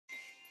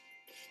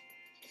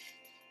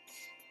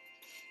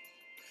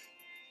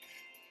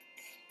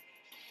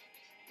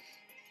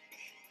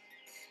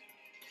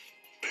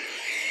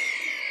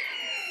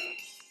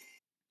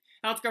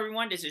How's it going,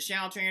 everyone? This is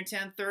Shadow Trainer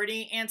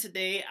 1030, and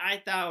today I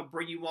thought I would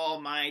bring you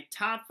all my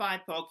top 5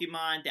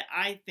 Pokemon that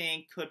I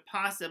think could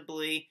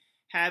possibly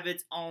have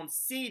its own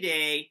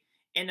C-Day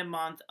in the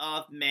month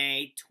of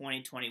May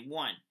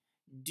 2021.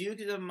 Do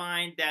keep in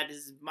mind that this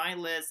is my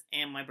list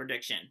and my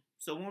prediction.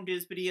 So when we do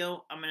this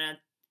video, I'm going to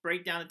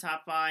break down the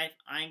top 5,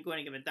 I'm going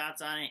to give my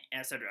thoughts on it,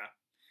 etc.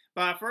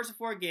 But first,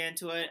 before I get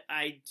into it,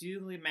 I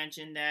do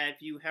mention that if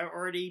you have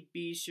already,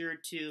 be sure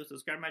to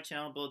subscribe to my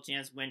channel and build a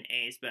chance to win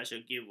a special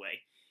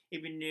giveaway.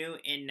 If you're new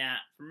and not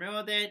familiar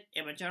with it,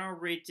 if my channel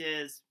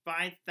reaches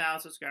 5,000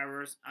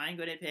 subscribers, I'm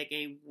going to pick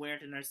a winner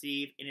to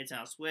receive a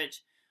Nintendo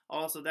Switch.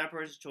 Also, that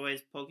person's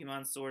choice,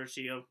 Pokemon Sword or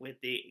Shield with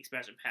the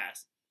expansion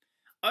pass.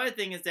 Other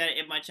thing is that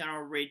if my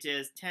channel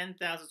reaches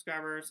 10,000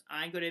 subscribers,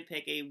 I'm going to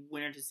pick a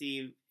winner to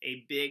see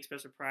a big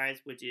special prize,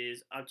 which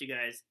is up to you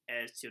guys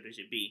as to what it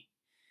should be.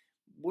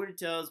 More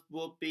details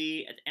will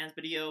be at the end of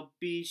the video.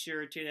 Be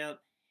sure to check out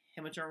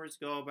how much numbers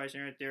go by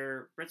sharing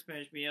their first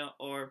video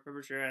or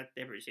pretty sure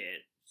they appreciate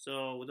it.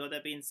 So with all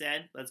that being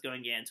said, let's go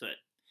and get into it.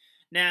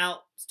 Now,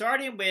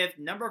 starting with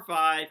number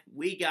 5,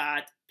 we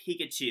got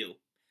Pikachu.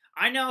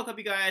 I know a couple of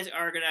you guys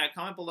are going to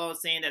comment below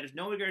saying that there's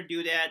no way going to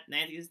do that,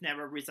 Niantic has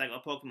never recycled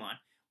a Pokemon.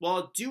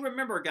 Well, do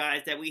remember,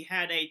 guys, that we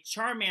had a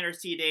Charmander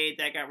C-Day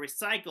that got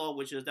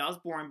recycled, that was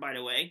boring, by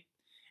the way.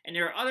 And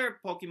there are other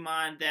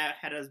Pokemon that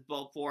had us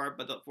vote for,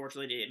 but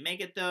unfortunately they didn't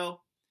make it,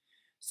 though.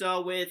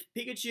 So with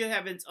Pikachu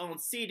having its own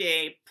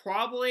C-Day,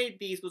 probably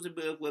the exclusive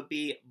move would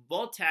be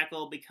Volt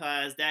Tackle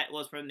because that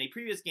was from the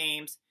previous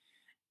games,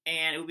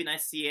 and it would be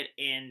nice to see it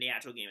in the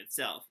actual game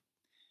itself.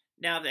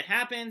 Now, if that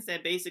happens,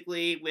 then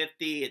basically with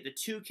the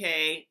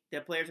 2K,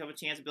 the players have a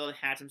chance to be able to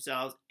hatch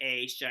themselves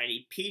a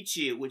shiny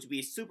Pichu, which would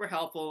be super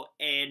helpful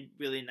and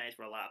really nice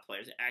for a lot of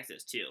players to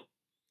access to.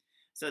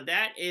 So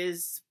that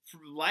is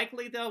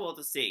likely, though, we'll have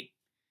to see.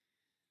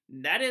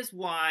 That is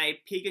why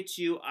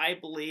Pikachu, I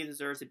believe,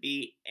 deserves to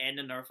be in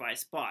the number 5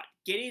 spot.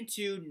 Getting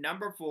to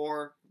number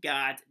 4,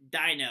 got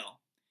Dino.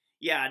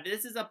 Yeah,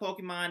 this is a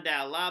Pokemon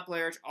that a lot of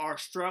players are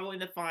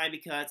struggling to find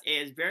because it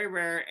is very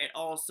rare and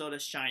also the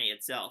shiny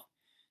itself.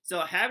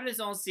 So having its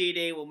own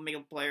C-Day will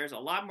make players a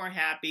lot more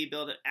happy, be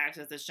able to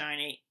access the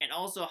shiny, and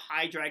also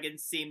Hydreigon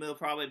C-Move will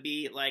probably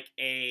be like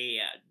a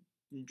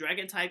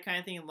Dragon type kind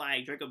of thing,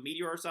 like Draco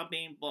Meteor or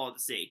something, we'll have to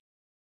see.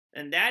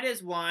 And that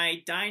is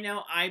why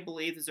Dino, I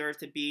believe, deserves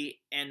to be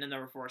in the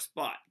number 4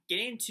 spot.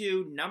 Getting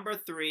to number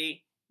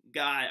 3,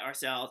 got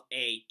ourselves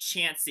a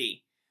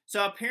Chansey.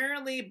 So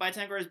apparently, by the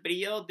time of this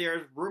video,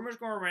 there's rumors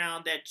going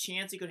around that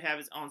Chansey could have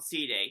his own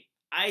C-Day.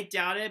 I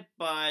doubt it,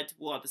 but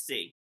we'll have to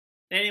see.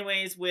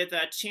 Anyways, with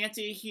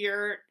Chansey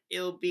here,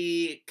 it'll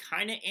be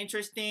kind of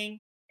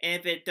interesting. And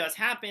if it does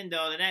happen,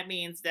 though, then that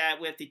means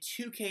that with the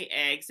 2K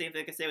egg, same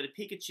thing like I said with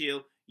the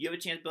Pikachu, you have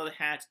a chance to be able to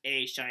hatch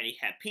a shiny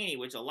Happiny,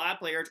 which a lot of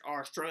players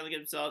are struggling to get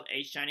themselves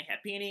a shiny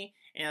Happiny,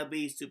 and it'll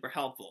be super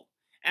helpful.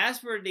 As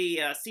for the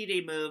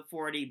C-Day move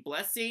for the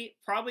Blissey,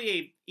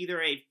 probably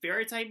either a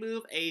Fairy type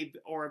move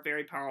or a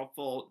very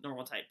powerful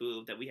normal type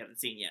move that we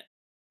haven't seen yet.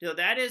 So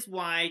that is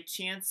why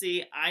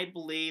Chansey, I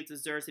believe,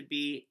 deserves to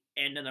be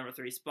in the number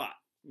 3 spot.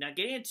 Now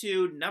getting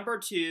into number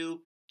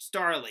 2,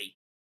 Starly.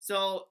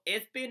 So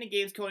it's been in the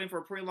game's coding for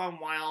a pretty long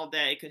while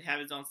that it could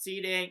have its own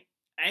C-Day.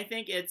 I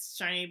think its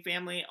shiny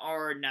family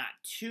are not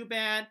too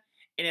bad.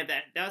 And if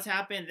that does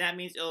happen, that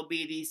means it'll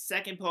be the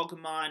second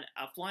Pokemon,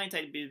 a flying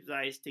type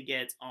device, to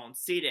get its own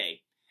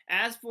C-Day.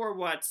 As for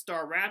what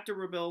Staraptor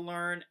will be able to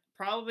learn,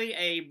 probably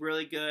a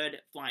really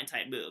good flying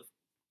type move.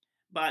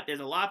 But there's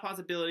a lot of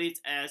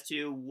possibilities as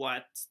to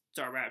what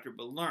Staraptor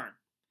will learn.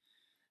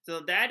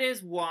 So that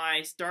is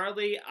why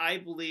Starly, I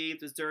believe,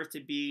 deserves to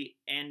be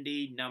in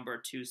the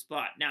number 2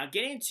 spot. Now,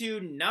 getting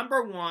to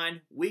number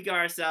 1, we got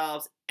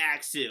ourselves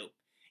Axew.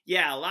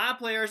 Yeah, a lot of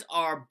players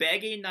are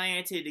begging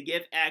Niantic to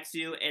give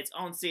Axew its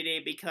own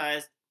C-Day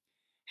because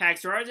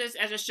Haxorus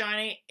as a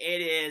shiny,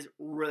 it is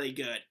really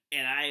good,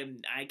 and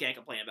I can't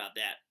complain about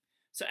that.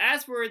 So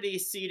as for the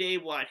C-Day,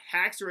 what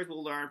Haxorus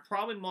will learn,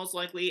 probably most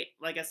likely,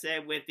 like I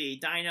said, with the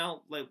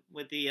Dino,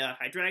 with the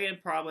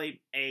Hydreigon,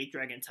 probably a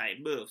Dragon-type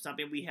move,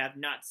 something we have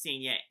not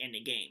seen yet in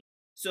the game.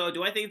 So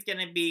do I think it's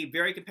going to be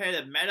very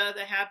competitive meta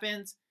that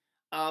happens?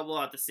 We'll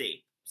have to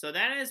see. So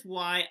that is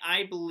why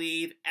I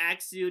believe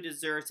Axew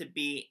deserves to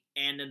be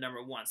in the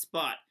number 1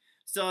 spot.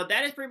 So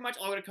that is pretty much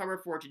all I'm going to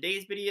cover for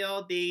today's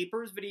video. The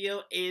first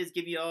video is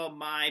give you all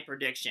my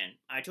prediction.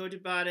 I told you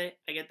about it,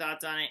 I get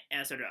thoughts on it,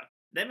 etc.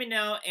 Let me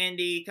know in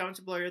the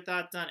comments below your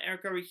thoughts on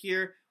Eric over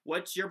here.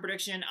 What's your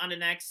prediction on the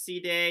next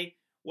C-Day?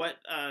 What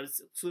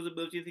exclusive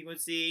moves do you think we'll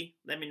see?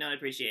 Let me know, I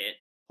appreciate it.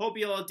 Hope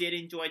you all did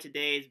enjoy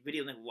today's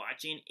video and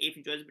watching. If you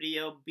enjoyed this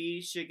video,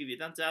 be sure to give it a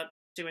thumbs up.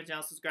 Check my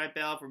channel, subscribe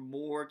bell for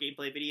more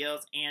gameplay videos,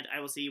 and I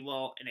will see you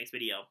all in the next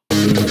video.